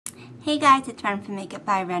Hey guys, it's Ren from Makeup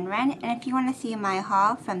by Ren, and if you want to see my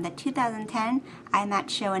haul from the 2010 IMATS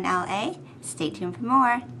show in LA, stay tuned for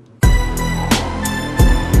more.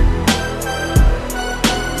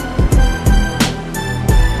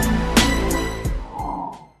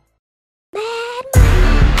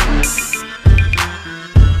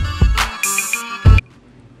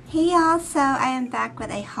 Hey y'all, so I am back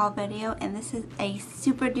with a haul video, and this is a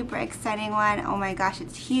super duper exciting one. Oh my gosh,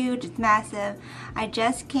 it's huge, it's massive. I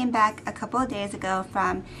just came back a couple of days ago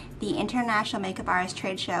from the International Makeup Artist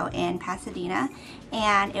Trade Show in Pasadena,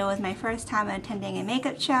 and it was my first time attending a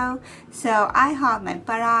makeup show, so I hauled my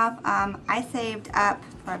butt off. I saved up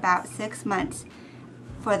for about 6 months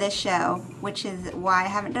for this show, which is why I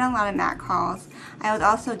haven't done a lot of MAC hauls. I was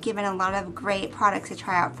also given a lot of great products to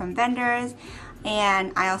try out from vendors,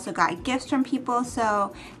 and I also got gifts from people,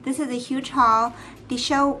 so this is a huge haul. The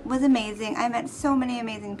show was amazing. I met so many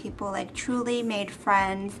amazing people, like truly made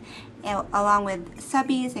friends, along with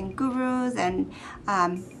subbies and gurus and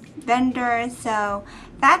vendors, so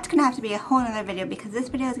that's gonna have to be a whole nother video because this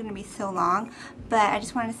video is gonna be so long. But I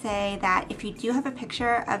just want to say that if you do have a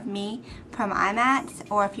picture of me from IMATS,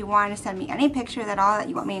 or if you want to send me any pictures at all that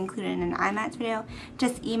you want me included in an IMATS video,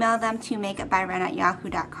 just email them to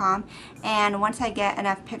makeupbyren@yahoo.com, and once I get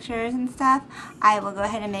enough pictures and stuff, I will go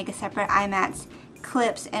ahead and make a separate IMATS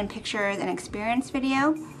clips and pictures and experience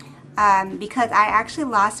video, because I actually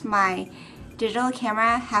lost my digital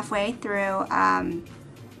camera halfway through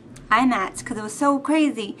IMATS because it was so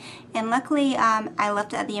crazy, and luckily I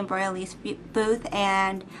left it at the Embroyolisse booth,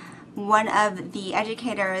 and one of the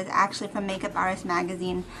educators actually from Makeup Artist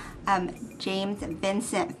magazine, James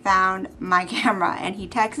Vincent, found my camera and he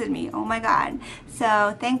texted me. Oh my god,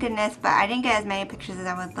 so thank goodness, but I didn't get as many pictures as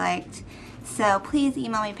I would liked, so please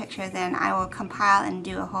email me pictures and I will compile and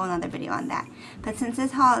do a whole nother video on that. But since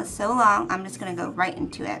this haul is so long, I'm just gonna go right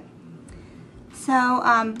into it. So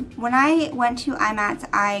when I went to IMATS,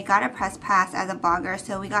 I got a press pass as a blogger,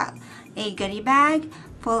 so we got a goodie bag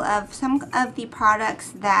full of some of the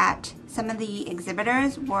products that some of the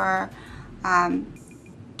exhibitors were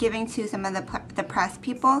giving to some of the press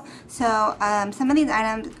people. So some of these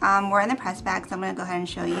items were in the press bag, so I'm going to go ahead and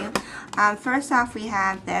show you. First off, we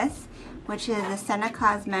have this, which is the Senna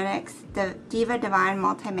Cosmetics the Diva Divine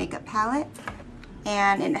Multi-Makeup Palette,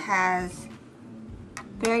 and it has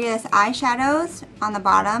various eyeshadows on the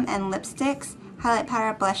bottom and lipsticks, highlight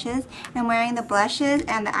powder, blushes, and I'm wearing the blushes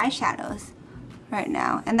and the eyeshadows right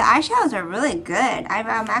now, and the eyeshadows are really good. I've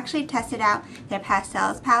actually tested out their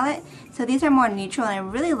pastels palette, so these are more neutral and I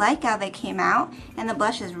really like how they came out, and the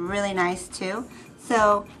blush is really nice too.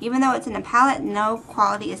 So even though it's in a palette, no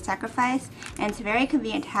quality is sacrificed, and it's very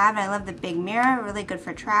convenient to have, and I love the big mirror, really good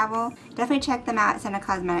for travel. Definitely check them out at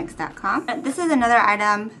sennacosmetics.com. This is another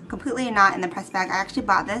item completely not in the press bag. I actually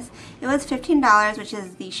bought this. It was $15, which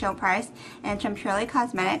is the show price, and it's from Purely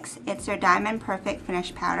Cosmetics. It's their Diamond Perfect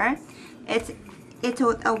Finish Powder. It's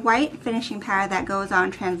a white finishing powder that goes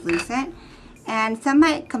on translucent, and some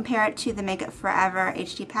might compare it to the Makeup Forever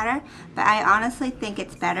HD powder, but I honestly think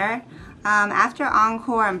it's better. After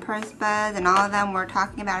Encore and Purse Buzz and all of them were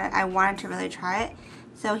talking about it, I wanted to really try it.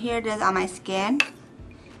 So here it is on my skin,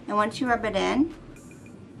 and once you rub it in,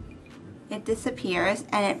 it disappears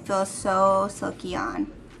and it feels so silky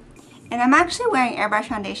on. And I'm actually wearing airbrush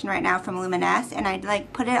foundation right now from Luminous, and I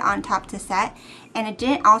put it on top to set, and it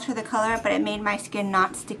didn't alter the color, but it made my skin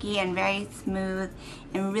not sticky and very smooth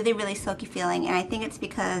and really, really silky feeling, and I think it's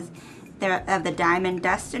because of the diamond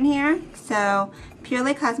dust in here. So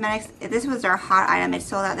Purely Cosmetics, this was their hot item. It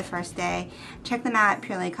sold out the first day. Check them out at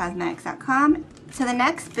purelycosmetics.com. So the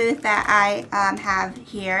next booth that I have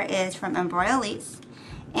here is from Embroyolisse,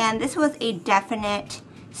 and this was a definite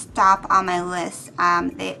stop on my list.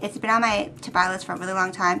 It's been on my to-buy list for a really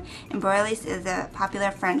long time. Embroyolisse is a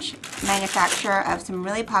popular French manufacturer of some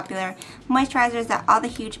really popular moisturizers that all the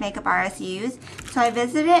huge makeup artists use. So I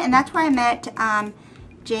visited, and that's where I met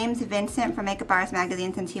James Vincent from Makeup Artist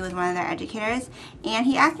magazine, since he was one of their educators, and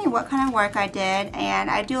he asked me what kind of work I did,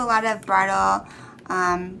 and I do a lot of bridal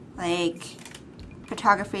like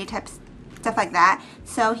photography type stuff like that,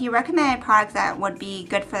 so he recommended products that would be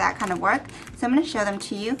good for that kind of work, so I'm going to show them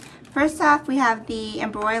to you. First off, we have the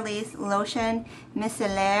Embroyolisse Lotion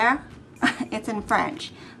Micellaire. It's in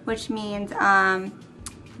French, which means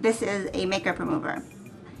this is a makeup remover.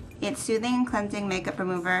 It's soothing and cleansing makeup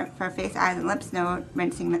remover for face, eyes, and lips, no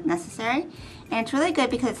rinsing necessary. And it's really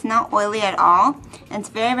good because it's not oily at all. And it's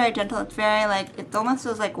very, very gentle. It's very it almost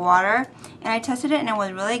feels like water. And I tested it and it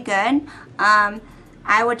was really good.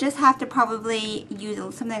 I would just have to probably use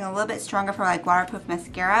something a little bit stronger for waterproof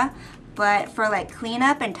mascara. but for like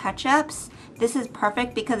cleanup and touch-ups, this is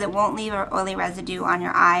perfect because it won't leave an oily residue on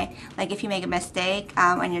your eye, like if you make a mistake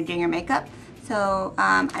when you're doing your makeup. So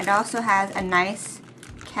it also has a nice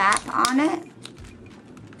cap on it,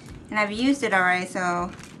 and I've used it already,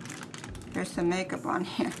 so there's some makeup on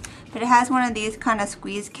here. But it has one of these kind of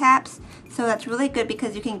squeeze caps, so that's really good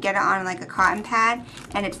because you can get it on like a cotton pad,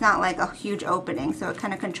 and it's not like a huge opening, so it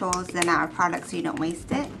kind of controls the amount of product so you don't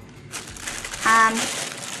waste it.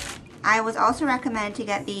 I was also recommended to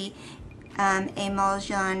get the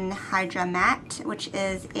Emulsion Hydra Matte, which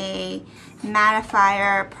is a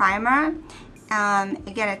mattifier primer.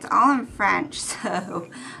 Again, it's all in French, so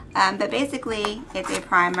but basically it's a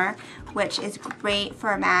primer which is great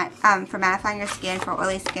for mattifying your skin, for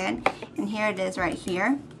oily skin. And here it is right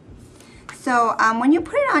here. So when you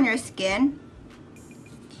put it on your skin,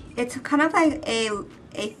 it's kind of like a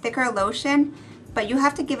thicker lotion, but you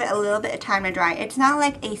have to give it a little bit of time to dry. It's not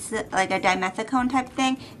like a dimethicone type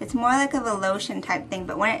thing. It's more like of a lotion type thing,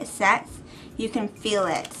 but when it sets, you can feel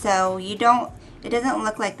it. So it doesn't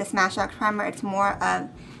look like the Smashbox primer. It's more of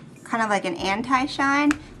kind of like an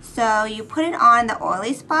anti-shine. So you put it on the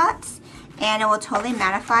oily spots and it will totally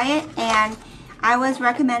mattify it. And I was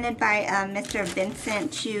recommended by Mr.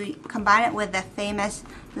 Vincent to combine it with the famous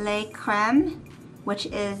Le Creme, which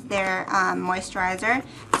is their moisturizer.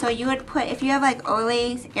 So you would put, if you have like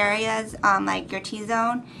oily areas, like your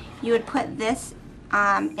T-zone, you would put this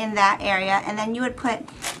in that area, and then you would put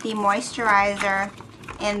the moisturizer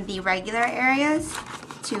in the regular areas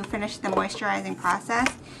to finish the moisturizing process.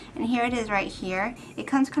 And here it is right here. It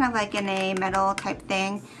comes kind of like in a metal type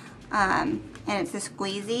thing, and it's a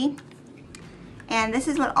squeezy. And this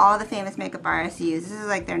is what all the famous makeup artists use. This is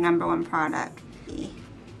like their #1 product.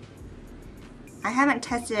 I haven't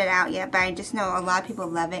tested it out yet, but I just know a lot of people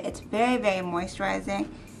love it. It's very, very moisturizing.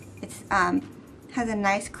 It's has a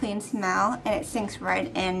nice clean smell, and it sinks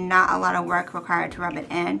right in. Not a lot of work required to rub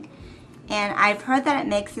it in. And I've heard that it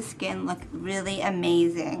makes the skin look really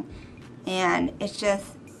amazing, and it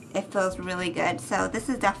feels really good. So this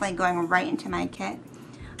is definitely going right into my kit.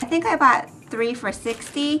 I think I bought 3 for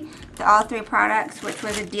 $60, all 3 products, which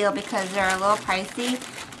was a deal because they're a little pricey.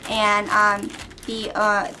 And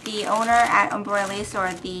the owner at Embroyolisse, or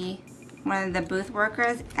one of the booth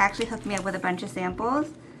workers, actually hooked me up with a bunch of samples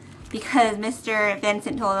because Mr.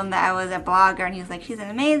 Vincent told him that I was a blogger, and he was like, she's an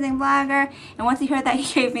amazing blogger. And once he heard that,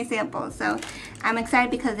 he gave me samples. So I'm excited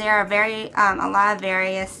because there are a lot of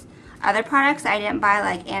various other products I didn't buy,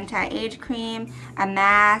 like anti-age cream, a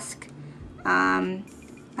mask, a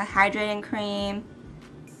hydrating cream,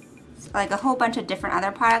 like a whole bunch of different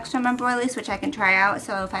other products from Embroyolisse, which I can try out.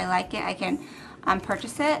 So if I like it, I can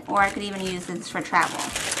purchase it, or I could even use this for travel.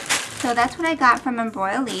 So that's what I got from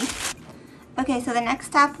Embroyolisse. Okay, so the next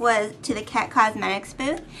stop was to the Kett Cosmetics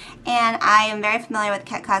booth, and I am very familiar with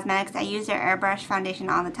Kett Cosmetics. I use their airbrush foundation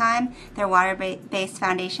all the time, their water-based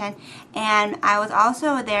foundation, and I was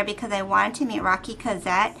also there because I wanted to meet Rocky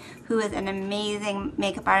Cozette, who is an amazing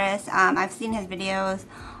makeup artist. I've seen his videos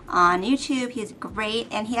on YouTube. He's great,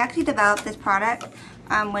 and he actually developed this product,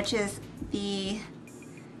 which is the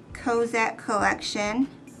Cozette collection,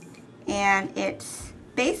 and it's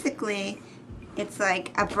basically, it's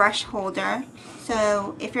like a brush holder.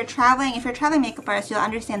 So if you're traveling makeup artist, you'll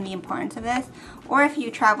understand the importance of this, or if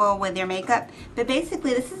you travel with your makeup. But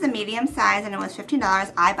basically, this is a medium size, and it was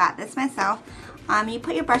 $15. I bought this myself. You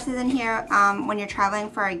put your brushes in here when you're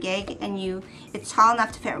traveling for a gig, and it's tall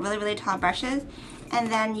enough to fit really, really tall brushes.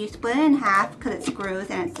 And then you split it in half because it screws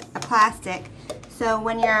and it's a plastic. So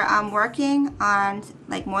when you're working on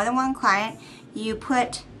like more than one client, you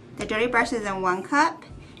put the dirty brushes in one cup,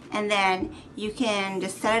 and then you can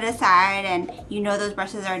just set it aside, and you know those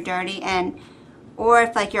brushes are dirty. And or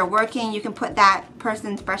if like you're working, you can put that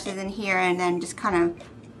person's brushes in here and then just kind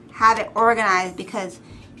of have it organized, because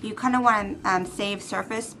you kind of want to save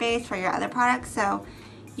surface space for your other products. So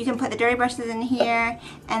you can put the dirty brushes in here,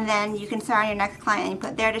 and then you can start on your next client and you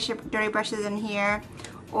put their dirty brushes in here.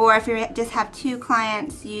 Or if you just have 2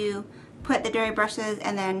 clients, you put the dirty brushes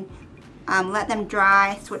and then let them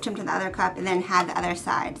dry, switch them to the other cup, and then have the other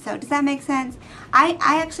side. So does that make sense? I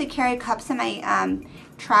actually carry cups in my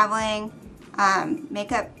traveling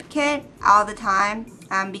makeup kit all the time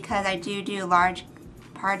because I do large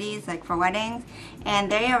parties, like for weddings, and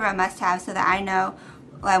they are a must-have so that I know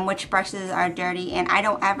which brushes are dirty, and I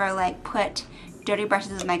don't ever like put dirty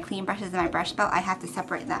brushes with my clean brushes in my brush belt. I have to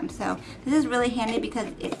separate them. So this is really handy because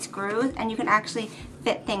it screws, and you can actually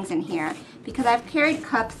fit things in here, because I've carried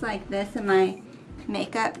cups like this in my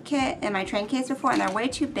makeup kit in my train case before, and they're way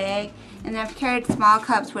too big. And then I've carried small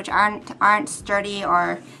cups which aren't sturdy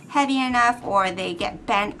or heavy enough, or they get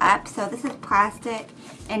bent up. So this is plastic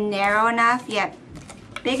and narrow enough yet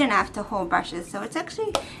big enough to hold brushes. So it's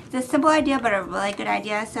a simple idea but a really good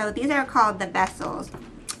idea. So these are called the Vessells.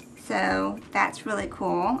 So that's really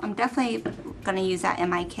cool. I'm definitely going to use that in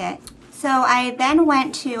my kit. So I then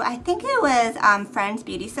went to, I think it was Frends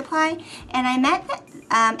Beauty Supply, and I met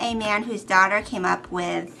a man whose daughter came up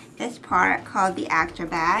with this product called the Actor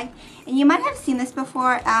Bag. And you might have seen this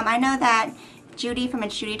before. I know that Judy from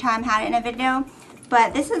It's Judy Time had it in a video,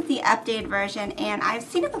 but this is the updated version, and I've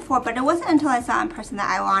seen it before, but it wasn't until I saw it in person that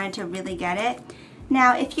I wanted to really get it.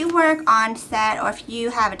 Now, if you work on set or if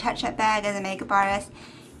you have a touch-up bag as a makeup artist,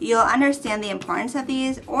 you'll understand the importance of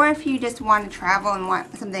these, or if you just want to travel and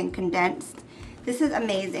want something condensed, this is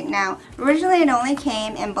amazing. Now, originally it only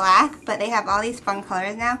came in black, but they have all these fun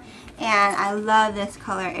colors now, and I love this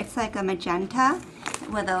color. It's like a magenta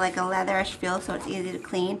with like a leatherish feel, so it's easy to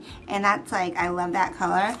clean, and that's like, I love that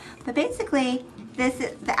color. But basically,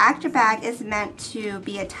 the Actor Bag is meant to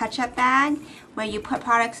be a touch-up bag where you put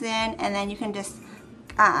products in, and then you can just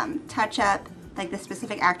touch up like the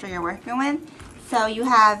specific actor you're working with. So you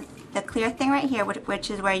have the clear thing right here,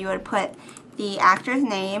 which is where you would put the actor's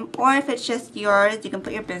name, or if it's just yours, you can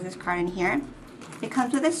put your business card in here. It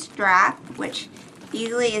comes with a strap, which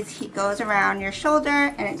easily goes around your shoulder,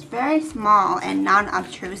 and it's very small and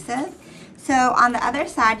non-obtrusive. So on the other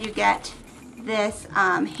side, you get this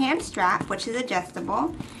hand strap, which is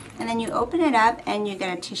adjustable, and then you open it up and you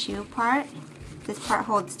get a tissue part. This part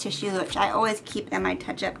holds tissue, which I always keep in my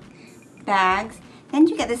touch-up bags. Then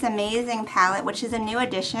you get this amazing palette, which is a new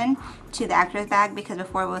addition to the Actor's Bag because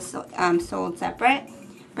before it was sold separate.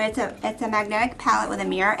 But it's a magnetic palette with a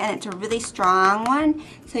mirror, and it's a really strong one.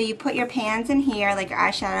 So you put your pans in here, like your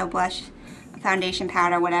eyeshadow, blush, foundation,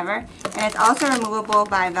 powder, whatever. And it's also removable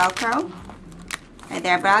by Velcro right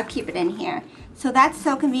there, but I'll keep it in here. So that's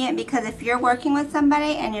so convenient because if you're working with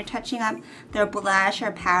somebody and you're touching up their blush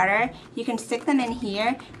or powder, you can stick them in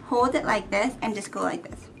here, hold it like this, and just go like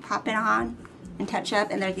this. Pop it on and touch up,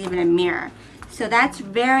 and there's even a mirror. So that's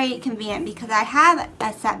very convenient because I have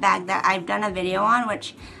a set bag that I've done a video on,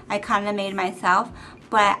 which I kind of made myself,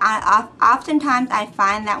 but oftentimes I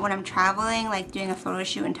find that when I'm traveling, like doing a photo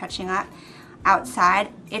shoot and touching up outside,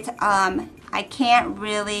 it's I can't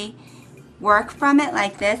really work from it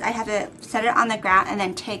like this. I have to set it on the ground and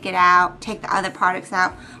then take it out, take the other products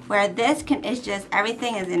out, where this is just,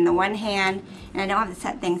 everything is in the one hand, and I don't have to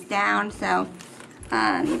set things down. So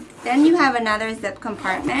then you have another zip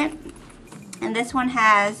compartment, and this one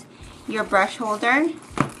has your brush holder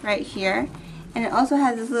right here, and it also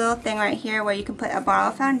has this little thing right here where you can put a bottle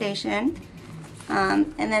of foundation,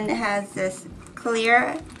 and then it has this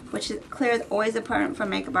clear, clear is always important for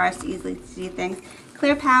makeup artists to easily see things,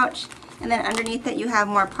 clear pouch, and then underneath it you have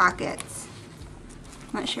more pockets.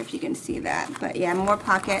 I'm not sure if you can see that, but yeah, more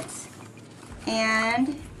pockets,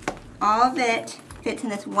 and all of it fits in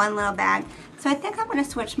this one little bag. So I think I'm going to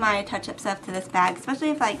switch my touch-up stuff to this bag,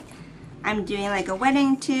 especially if like I'm doing like a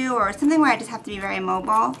wedding too, or something where I just have to be very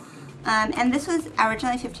mobile. And this was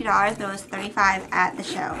originally $50, but it was $35 at the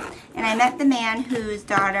show. And I met the man whose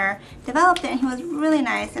daughter developed it, and he was really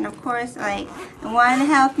nice. And of course, like, I wanted to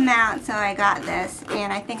help him out, so I got this,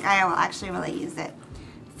 and I think I will actually really use it.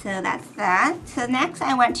 So that's that. So next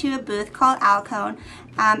I went to a booth called Alcone.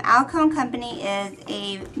 Alcone Company is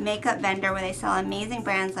a makeup vendor where they sell amazing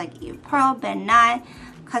brands like Eve Pearl, Ben Nye,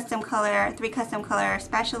 Custom Color, 3 Custom Color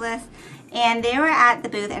Specialists. And they were at the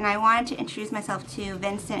booth, and I wanted to introduce myself to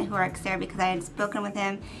Vincent, who works there, because I had spoken with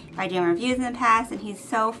him by doing reviews in the past, and he's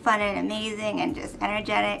so fun and amazing and just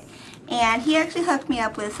energetic. And he actually hooked me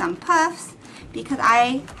up with some puffs, because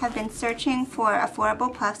I have been searching for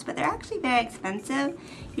affordable puffs, but they're actually very expensive.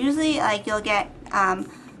 Usually, like, you'll get, you'll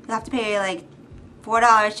have to pay like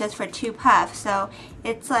 $4 just for 2 puffs. So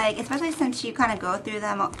it's like, especially since you kind of go through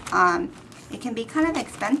them, it can be kind of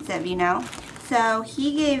expensive, you know. So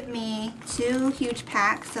he gave me 2 huge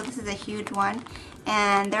packs. So this is a huge one,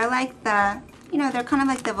 and they're like the, you know, they're kind of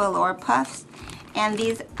like the velour puffs. And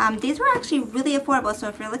these were actually really affordable. So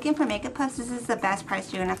if you're looking for makeup puffs, this is the best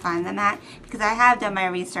price you're gonna find them at, because I have done my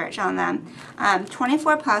research on them.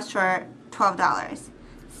 24 puffs for $12.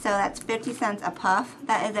 So that's 50 cents a puff.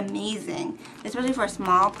 That is amazing, especially for a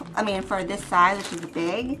small, for this size, which is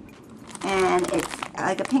big. And it's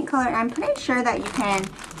like a pink color. I'm pretty sure that you can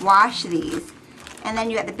wash these. And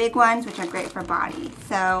then you get the big ones, which are great for body.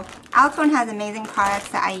 So Alcone has amazing products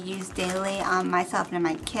that I use daily on myself and in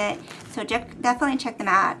my kit. So definitely check them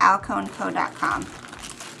out at alconeco.com.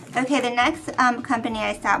 Okay, the next company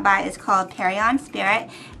I stopped by is called Parian Spirit,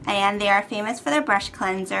 and they are famous for their brush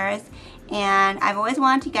cleansers. And I've always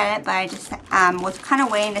wanted to get it, but I just was kind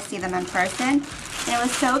of waiting to see them in person. And it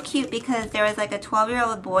was so cute because there was like a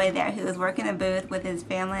 12-year-old boy there who was working the booth with his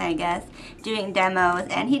family, I guess, doing demos.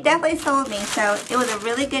 And he definitely sold me, so it was a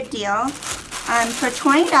really good deal. For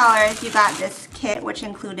 $20, you got this kit, which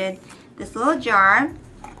included this little jar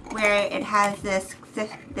where it has this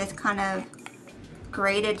kind of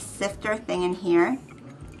graded sifter thing in here,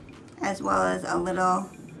 as well as a little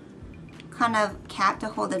kind of cap to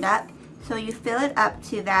hold it up. So you fill it up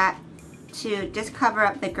to that to just cover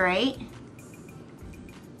up the grate.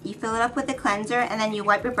 You fill it up with the cleanser, and then you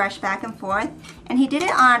wipe your brush back and forth. And he did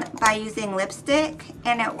it on by using lipstick,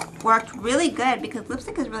 and it worked really good because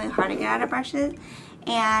lipstick is really hard to get out of brushes.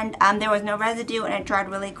 And there was no residue, and it dried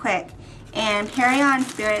really quick. And Parian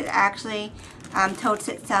Spirit actually touts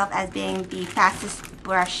itself as being the fastest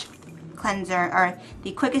brush cleanser, or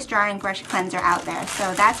the quickest drying brush cleanser out there.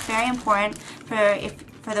 So that's very important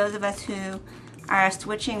for those of us who are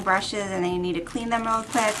switching brushes and they need to clean them real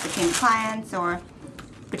quick between clients or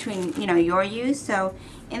between, you know, your use. So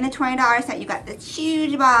in the $20 set, you got this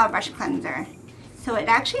huge bottle of brush cleanser. So it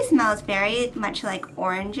actually smells very much like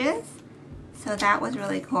oranges. So that was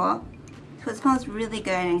really cool. So it smells really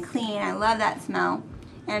good and clean. I love that smell.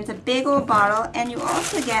 And it's a big old bottle, and you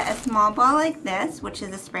also get a small ball like this, which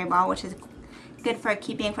is a spray ball, which is good for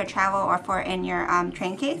keeping for travel or for in your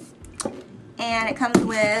train case. And it comes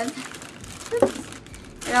with,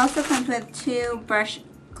 oops, it also comes with 2 brush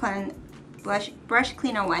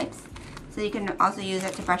cleaner wipes, so you can also use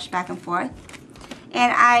it to brush back and forth.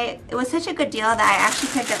 And it was such a good deal that I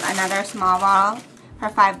actually picked up another small bottle for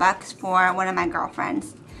 $5 for one of my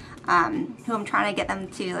girlfriends, who I'm trying to get them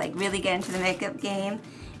to like really get into the makeup game.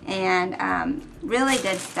 And really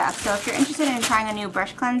good stuff. So if you're interested in trying a new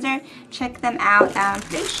brush cleanser, check them out. I'm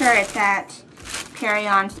pretty sure it's at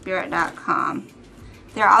ParianSpirit.com.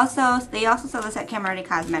 They also sell this at Embroyolisse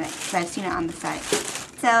Cosmetics, so I've seen it on the site.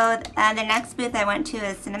 So the next booth I went to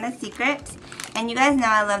is Senna Secrets, and you guys know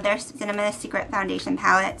I love their Senna Secret foundation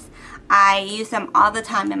palettes. I use them all the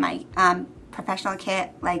time in my professional kit,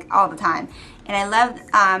 like all the time. And I love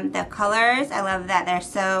the colors. I love that they're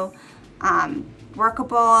so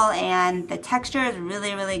workable, and the texture is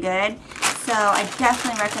really, really good. So I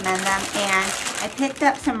definitely recommend them. And I picked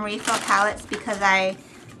up some refill palettes because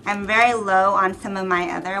I'm very low on some of my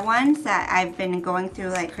other ones that I've been going through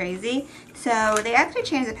like crazy. So they actually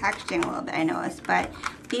changed the packaging a little bit, I noticed. But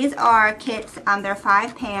these are kits. They're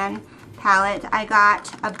 5-pan palettes. I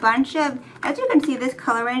got a bunch of, as you can see, this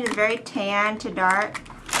color range is very tan to dark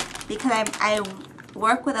because I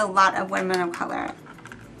work with a lot of women of color.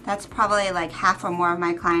 That's probably like half or more of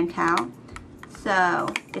my clientele.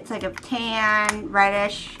 So it's like a tan,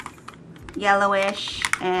 reddish, yellowish,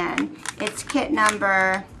 and it's kit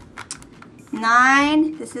number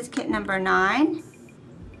 9. This is kit number 9.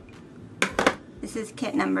 This is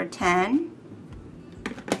kit number 10.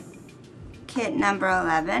 Kit number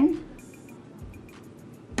 11.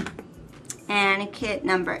 And kit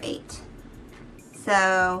number 8.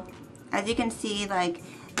 So as you can see, like,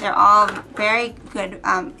 they're all very good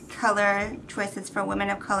color choices for women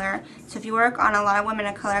of color. So if you work on a lot of women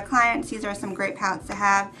of color clients, these are some great palettes to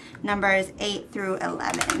have, numbers 8 through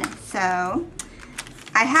 11. So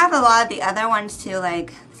I have a lot of the other ones too,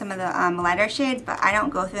 like some of the lighter shades, but I don't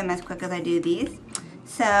go through them as quick as I do these.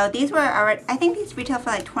 So these were already, I think these retail for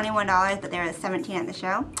like $21, but they were $17 at the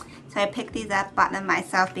show. So I picked these up, bought them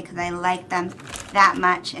myself because I like them that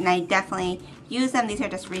much, and I definitely use them. These are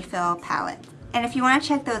just refill palettes. And if you want to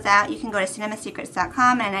check those out, you can go to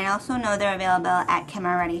cinemasecrets.com, and I also know they're available at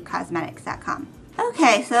CameraReadyCosmetics.com.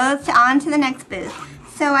 Okay, so let's on to the next booth.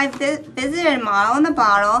 So I visited Model in the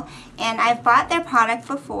Bottle, and I've bought their product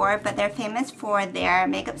before, but they're famous for their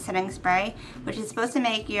makeup setting spray, which is supposed to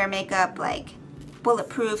make your makeup like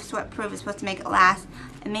bulletproof, sweat-proof. It's supposed to make it last.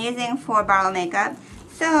 Amazing for bottle makeup.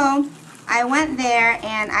 So I went there,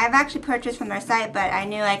 and I've actually purchased from their site, but I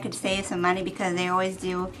knew I could save some money because they always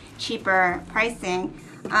do cheaper pricing.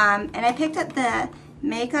 And I picked up the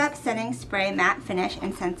Makeup Setting Spray Matte Finish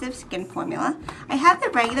Intensive Skin Formula. I have the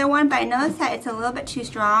regular one, but I noticed that it's a little bit too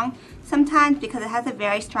strong sometimes because it has a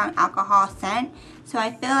very strong alcohol scent. So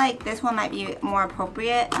I feel like this one might be more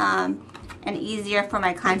appropriate and easier for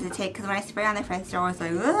my clients to take, because when I spray on their face, they're always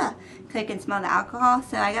like, ugh, because I can smell the alcohol.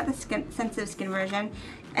 So I got the sensitive skin version.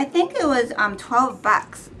 I think it was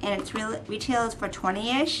 $12, and it's retails for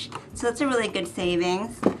 $20-ish, so that's a really good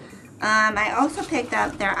savings. I also picked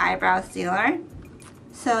up their eyebrow sealer.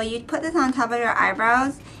 So you put this on top of your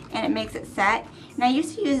eyebrows, and it makes it set. And And I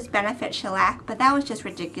used to use Benefit Shellac, but that was just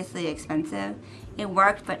ridiculously expensive. It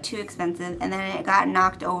worked, but too expensive. And then it got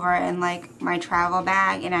knocked over in like my travel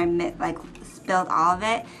bag, and I like spilled all of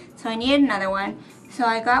it. So I needed another one. So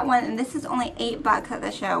I got one, and this is only $8 at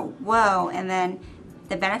the show. Whoa! And then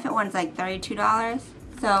the Benefit one's like $32.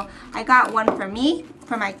 So I got one for me,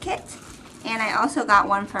 for my kit, and I also got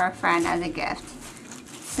one for a friend as a gift.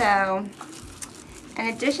 So in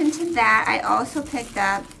addition to that, I also picked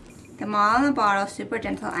up the Mall in a Bottle Super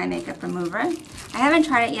Gentle Eye Makeup Remover. I haven't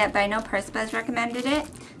tried it yet, but I know Perspa's recommended it,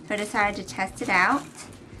 so I decided to test it out.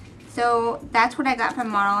 So that's what I got from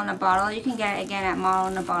Mall in a Bottle. You can get it again at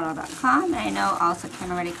modelinabottle.com, and I know also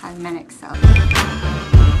Camera Ready Cosmetics sells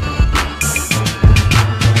it.